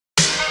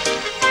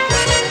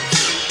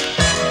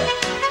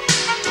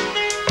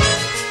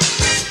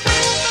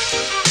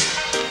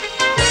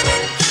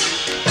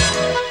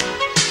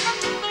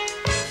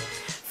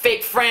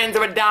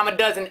dime a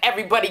dozen,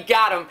 everybody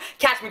got 'em.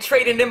 Catch me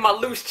trading in my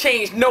loose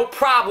change, no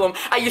problem.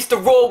 I used to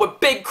roll with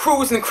big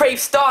crews and crave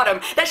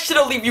stardom. That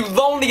shit'll leave you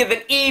lonelier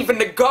than Eve in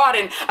the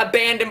garden.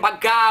 Abandoned by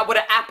God with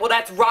an apple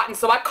that's rotten.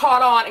 So I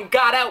caught on and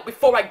got out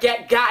before I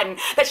get gotten.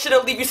 That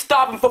shit'll leave you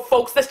starving for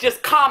folks that's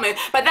just common.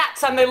 By that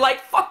time they're like,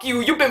 fuck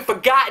you, you've been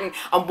forgotten.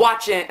 I'm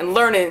watching and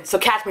learning, so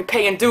catch me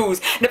paying dues.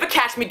 Never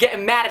catch me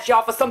getting mad at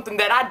y'all for something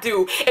that I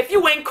do. If you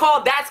ain't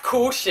called, that's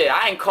cool. Shit,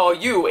 I ain't call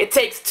you. It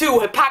takes two.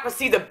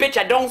 Hypocrisy's a bitch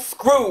I don't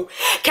screw.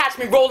 Catch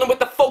me rolling with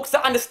the folks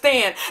that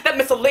understand that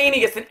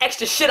miscellaneous and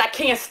extra shit I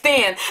can't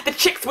stand. The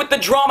chicks with the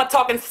drama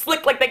talking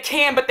slick like they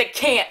can but they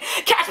can't.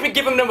 Catch me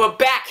giving them a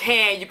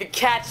backhand. You can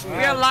catch me.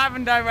 We are live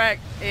and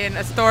direct in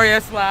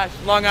Astoria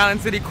 / Long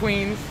Island City,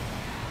 Queens.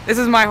 This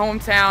is my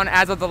hometown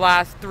as of the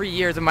last 3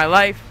 years of my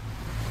life.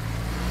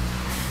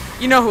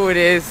 You know who it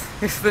is.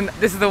 This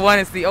is the one,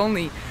 it's the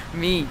only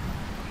me.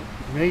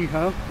 Me,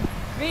 huh?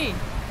 Me.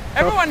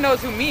 Everyone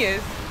knows who me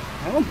is.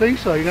 I don't think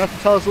so. You're gonna have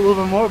to tell us a little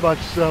bit more about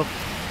yourself.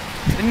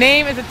 The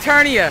name is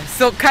Eternia,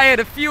 so Kaya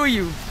to few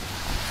you.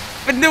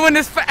 Been doing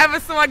this forever,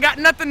 so I got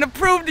nothing to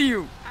prove to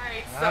you.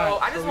 Alright, so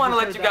I just want to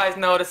let you guys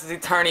know this is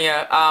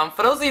Eternia.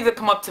 For those of you that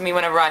come up to me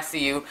whenever I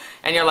see you,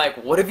 and you're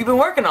like, what have you been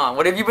working on?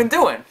 What have you been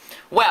doing?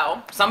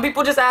 Well, some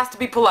people just ask to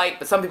be polite,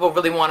 but some people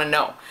really want to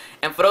know.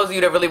 And for those of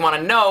you that really want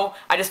to know,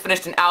 I just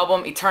finished an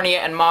album, Eternia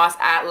and MoSS,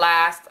 at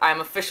last.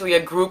 I'm officially a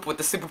group with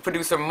the super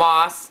producer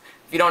MoSS.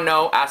 If you don't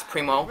know, ask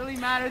Primo. What really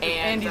matters is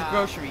Andy's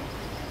grocery.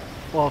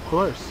 Well, of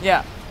course.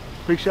 Yeah.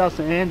 Big shouts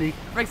to Andy.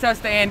 Big shouts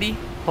to Andy.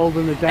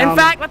 Holding it down. In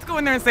fact, let's go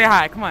in there and say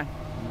hi. Come on.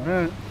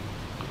 Alright.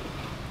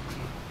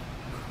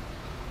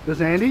 This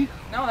Andy?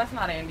 No, that's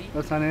not Andy.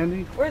 That's not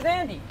Andy? Where's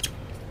Andy?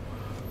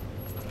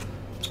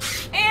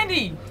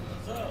 Andy!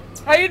 What's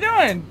up? How you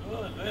doing?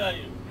 Good. Where are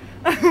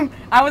you?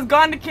 I was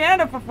gone to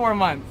Canada for 4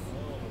 months.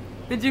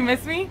 Did you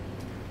miss me?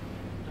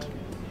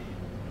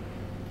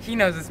 He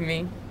knows it's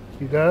me.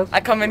 He does? I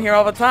come in here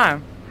all the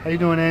time. How you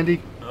doing,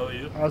 Andy? How are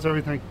you? How's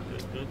everything?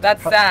 Good.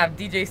 That's Sav,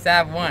 DJ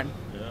Sav 1.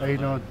 Yeah. How you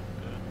doing?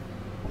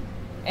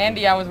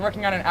 Andy, I was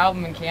working on an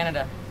album in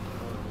Canada.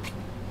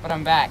 But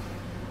I'm back.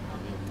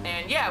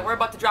 And yeah, we're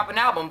about to drop an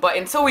album, but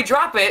until we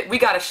drop it, we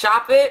gotta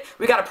shop it,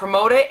 we gotta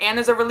promote it, and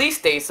there's a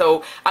release date.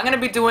 So I'm gonna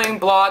be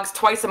doing blogs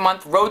twice a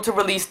month, road to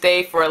release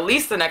day, for at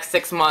least the next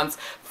 6 months.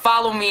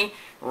 Follow me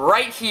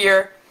right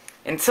here.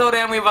 Until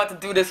then, we're about to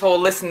do this whole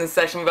listening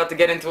session. We're about to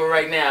get into it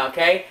right now,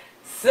 okay?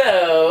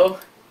 So,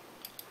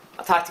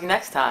 I'll talk to you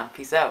next time.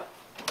 Peace out.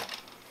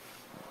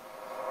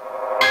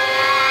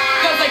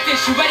 Goes like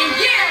this, you ready?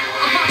 Yeah!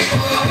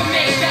 I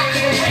made back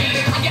in the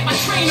rain. I get my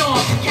train on.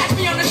 Catch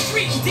me on the